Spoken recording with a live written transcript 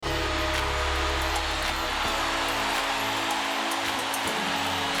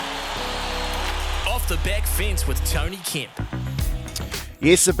the back fence with Tony Kemp.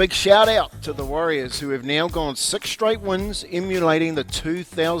 Yes, a big shout out to the Warriors, who have now gone 6 straight wins, emulating the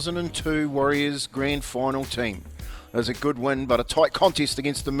 2002 Warriors Grand Final team. It was a good win, but a tight contest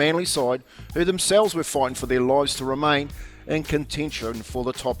against the Manly side, who themselves were fighting for their lives to remain in contention for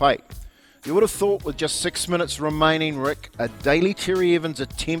the top 8. You would have thought with just 6 minutes remaining, Rick, a Daly Terry Evans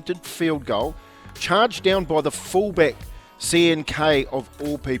attempted field goal, charged down by the fullback CNK of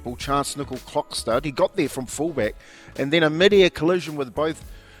all people, Chance Nickel-Clockstud. He got there from fullback, and then a mid-air collision with both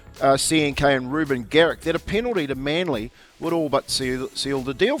CNK and Ruben Garrick, that a penalty to Manly would all but seal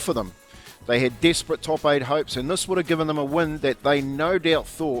the deal for them. They had desperate top 8 hopes, and this would have given them a win that they no doubt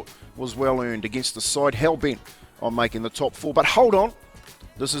thought was well earned against the side hell-bent on making the top 4. But hold on,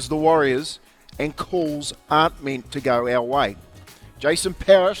 this is the Warriors, and calls aren't meant to go our way. Jason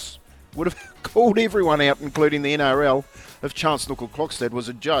Paris would have called everyone out, including the NRL, if Chance Nickel-Clockstud was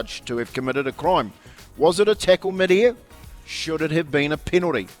adjudged to have committed a crime. Was it a tackle mid-air? Should it have been a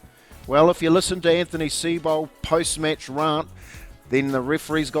penalty? Well, if you listen to Anthony Seibold post-match rant, then the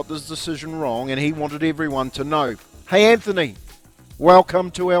referee's got this decision wrong, and he wanted everyone to know. Hey, Anthony,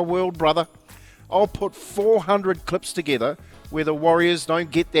 welcome to our world, brother. I'll put 400 clips together where the Warriors don't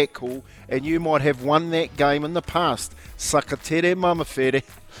get that call, and you might have won that game in the past. Sakatere mamafere.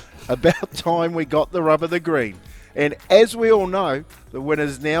 About time we got the rub of the green. And as we all know, the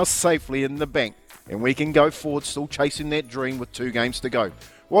winner's now safely in the bank, and we can go forward still chasing that dream with 2 games to go.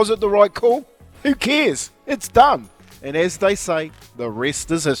 Was it the right call? Who cares? It's done. And as they say, the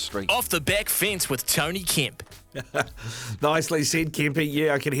rest is history. Off the back fence with Tony Kemp. Nicely said, Kempy.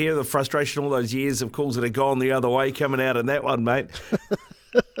 Yeah, I can hear the frustration all those years of calls that have gone the other way coming out in that one, mate.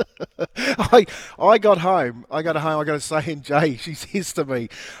 I got home, I got to say, and Jay, she says to me,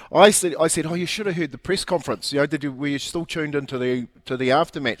 I said, oh, you should have heard the press conference. Were you still tuned into the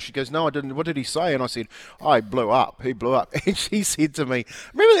aftermatch? She goes, no, I didn't. What did he say? And I said, oh, he blew up. And she said to me,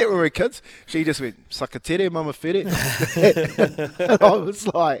 remember that when we were kids? She just went, Sakatere mama fere. And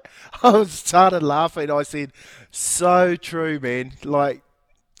I started laughing. I said, so true, man. Like,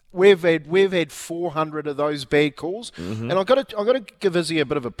 We've had 400 of those bad calls, and I've got to give Izzy a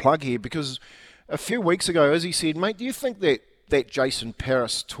bit of a plug here, because a few weeks ago, Izzy said, mate, do you think that Jason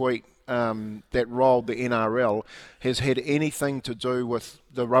Paris tweet that rolled the NRL has had anything to do with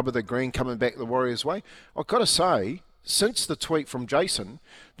the rub of the green coming back the Warriors' way? I've got to say, since the tweet from Jason,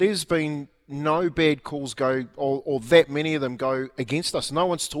 there's been no bad calls go, or that many of them go against us. No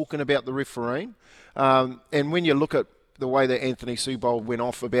one's talking about the refereeing, and when you look at the way that Anthony Seibold went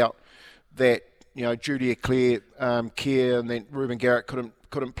off about that, Judy Eclair, Kerr, and then Ruben Garrick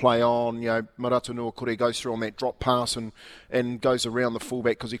couldn't play on, Maratu Nuakure goes through on that drop pass and goes around the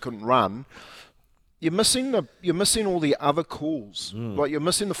fullback because he couldn't run. You're missing all the other calls. Like, you're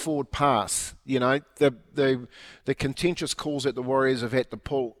missing the forward pass. The contentious calls that the Warriors have had to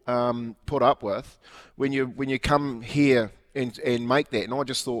put up with when you come here and make that. And I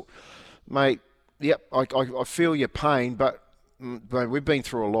just thought, mate, yep, I feel your pain, but we've been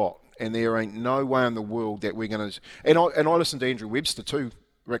through a lot, and there ain't no way in the world that we're going to. And I listened to Andrew Webster too,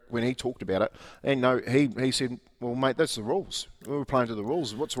 Rick, when he talked about it, and no, he said, "Well, mate, that's the rules. We were playing to the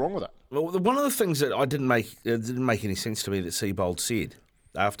rules. What's wrong with it?" Well, one of the things that didn't make any sense to me that Seibold said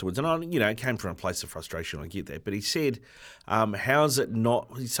afterwards, and it came from a place of frustration. I get that, but he said, "How's it not?"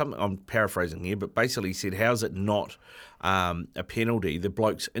 I'm paraphrasing here, but basically he said, "How's it not a penalty? The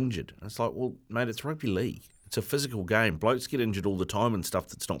bloke's injured." And it's like, well, mate, it's rugby league. It's a physical game. Blokes get injured all the time and stuff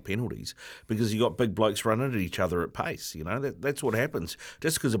that's not penalties, because you got big blokes running at each other at pace. That's what happens.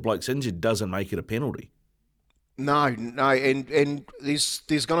 Just because a bloke's injured doesn't make it a penalty. No, and there's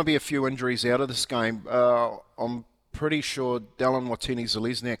going to be a few injuries out of this game. I'm pretty sure Dallin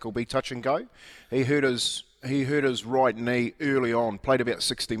Watene-Zelezniak will be touch and go. He hurt his right knee early on. Played about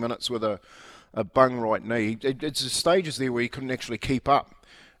 60 minutes with a bung right knee. It's stages there where he couldn't actually keep up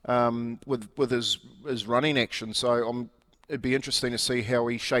with his running action. So it'd be interesting to see how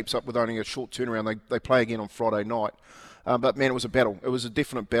he shapes up with only a short turnaround. They play again on Friday night. But man, it was a battle. It was a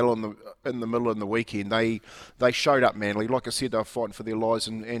definite battle in the middle of the weekend. They showed up, Manly. Like I said, they were fighting for their lives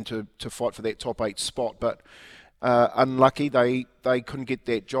and to fight for that top 8 spot. But unlucky, they couldn't get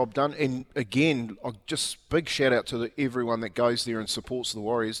that job done. And again, just big shout out to everyone that goes there and supports the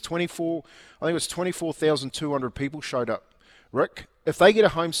Warriors. I think it was 24,200 people showed up. Rick, if they get a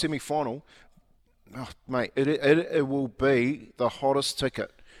home semi-final, mate, it will be the hottest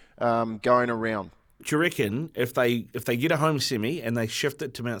ticket going around. Do you reckon if they get a home semi and they shift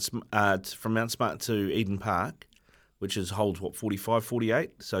it to from Mount Smart to Eden Park, which holds 45,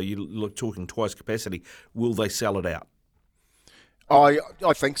 48, so you're talking twice capacity, will they sell it out?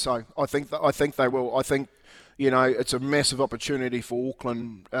 I think so. I think they will. I think it's a massive opportunity for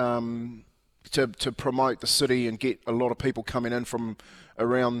Auckland to promote the city and get a lot of people coming in from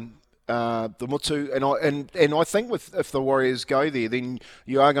around the Mutu, and I think if the Warriors go there, then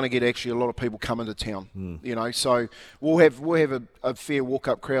you are going to get actually a lot of people come into town. So we'll have a fair walk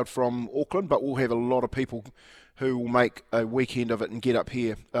up crowd from Auckland, but we'll have a lot of people who will make a weekend of it and get up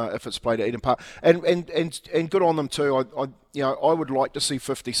here if it's played at Eden Park, and good on them too. I would like to see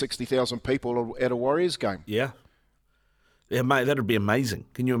 50,000-60,000 people at a Warriors game. Yeah, mate, that'd be amazing.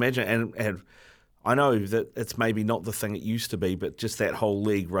 Can you imagine? And I know that it's maybe not the thing it used to be, but just that whole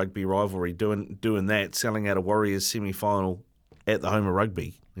league rugby rivalry, doing that, selling out a Warriors semi-final at the home of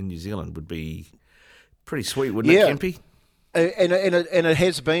rugby in New Zealand would be pretty sweet, wouldn't it, Kempy? And it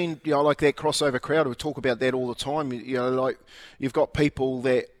has been, like that crossover crowd. We talk about that all the time. Like you've got people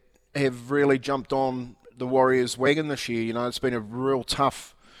that have really jumped on the Warriors wagon this year. It's been a real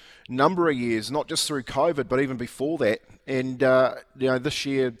tough number of years, not just through COVID, but even before that. And this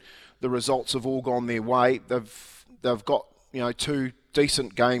year, the results have all gone their way. They've got 2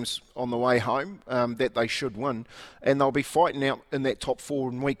 decent games on the way home that they should win, and they'll be fighting out in that top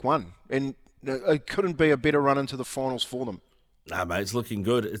 4 in week 1. And it couldn't be a better run into the finals for them. No, mate, it's looking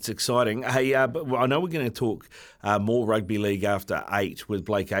good. It's exciting. Hey, but I know we're going to talk more rugby league after 8 with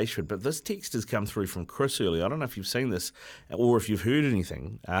Blake Ashford, but this text has come through from Chris earlier. I don't know if you've seen this or if you've heard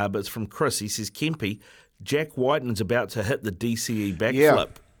anything, but it's from Chris. He says, Kempy, Jack Whiten's about to hit the DCE backflip. Yeah.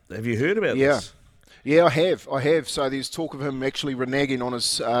 Have you heard about this? Yeah, I have. So there's talk of him actually reneging on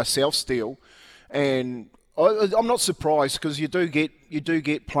his self-steal, and I'm not surprised because you do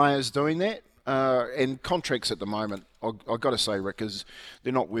get players doing that, and contracts at the moment. I've got to say, Rick, is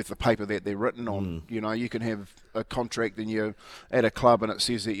they're not worth the paper that they're written on. You can have a contract and you're at a club and it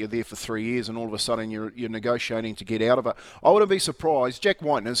says that you're there for 3 years, and all of a sudden you're negotiating to get out of it. I wouldn't be surprised. Jack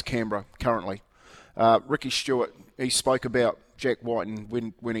Whiten is Canberra currently. Ricky Stewart, he spoke about Jack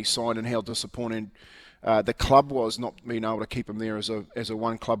Whiten when he signed and how disappointed the club was not being able to keep him there as a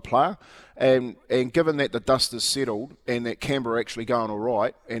one club player, and given that the dust has settled and that Canberra are actually going all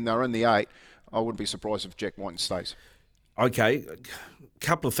right and they're in the 8, I wouldn't be surprised if Jack Whiten stays. Okay, a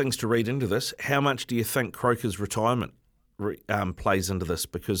couple of things to read into this. How much do you think Croker's retirement plays into this?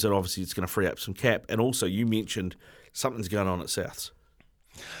 Because obviously it's going to free up some cap, and also you mentioned something's going on at Souths.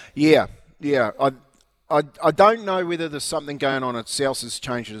 Yeah. I don't know whether there's something going on at Souths has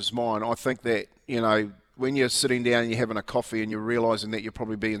changed his mind. I think that, when you're sitting down and you're having a coffee and you're realising that you'll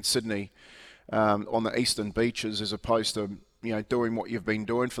probably be in Sydney on the eastern beaches as opposed to, doing what you've been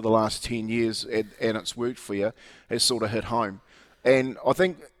doing for the last 10 years and it's worked for you, has sort of hit home. And I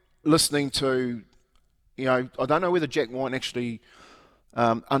think listening to, I don't know whether Jack White actually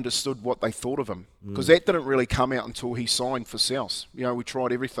understood what they thought of him, because that didn't really come out until he signed for South. We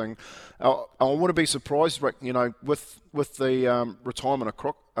tried everything. I wouldn't be surprised, Rick, with the retirement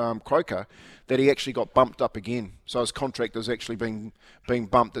of Croker, that he actually got bumped up again. So his contract has actually been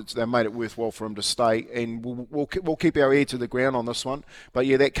bumped. They made it worthwhile for him to stay, and we'll keep our ear to the ground on this one. But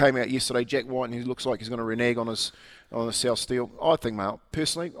yeah, that came out yesterday. Jack White, and he looks like he's going to renege on the South Steel. I think, mate,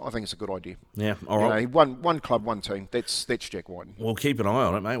 personally, I think it's a good idea. Yeah, all right. One club, one team. That's Jack White. We'll keep an eye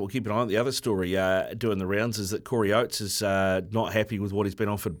on it, mate. We'll keep an eye on it. The other story doing the rounds is that Corey Oates is not happy with what he's been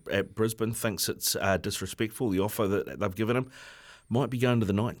offered at Brisbane, thinks it's disrespectful. The offer that they've given him might be going to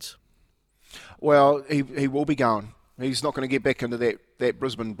the Knights. Well, he will be going. He's not going to get back into that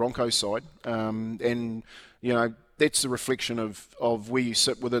Brisbane Broncos side. And, that's the reflection of where you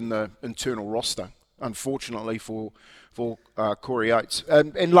sit within the internal roster, unfortunately, for Corey Oates.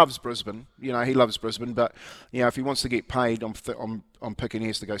 And loves Brisbane. He loves Brisbane. But, if he wants to get paid, I'm picking he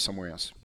has to go somewhere else.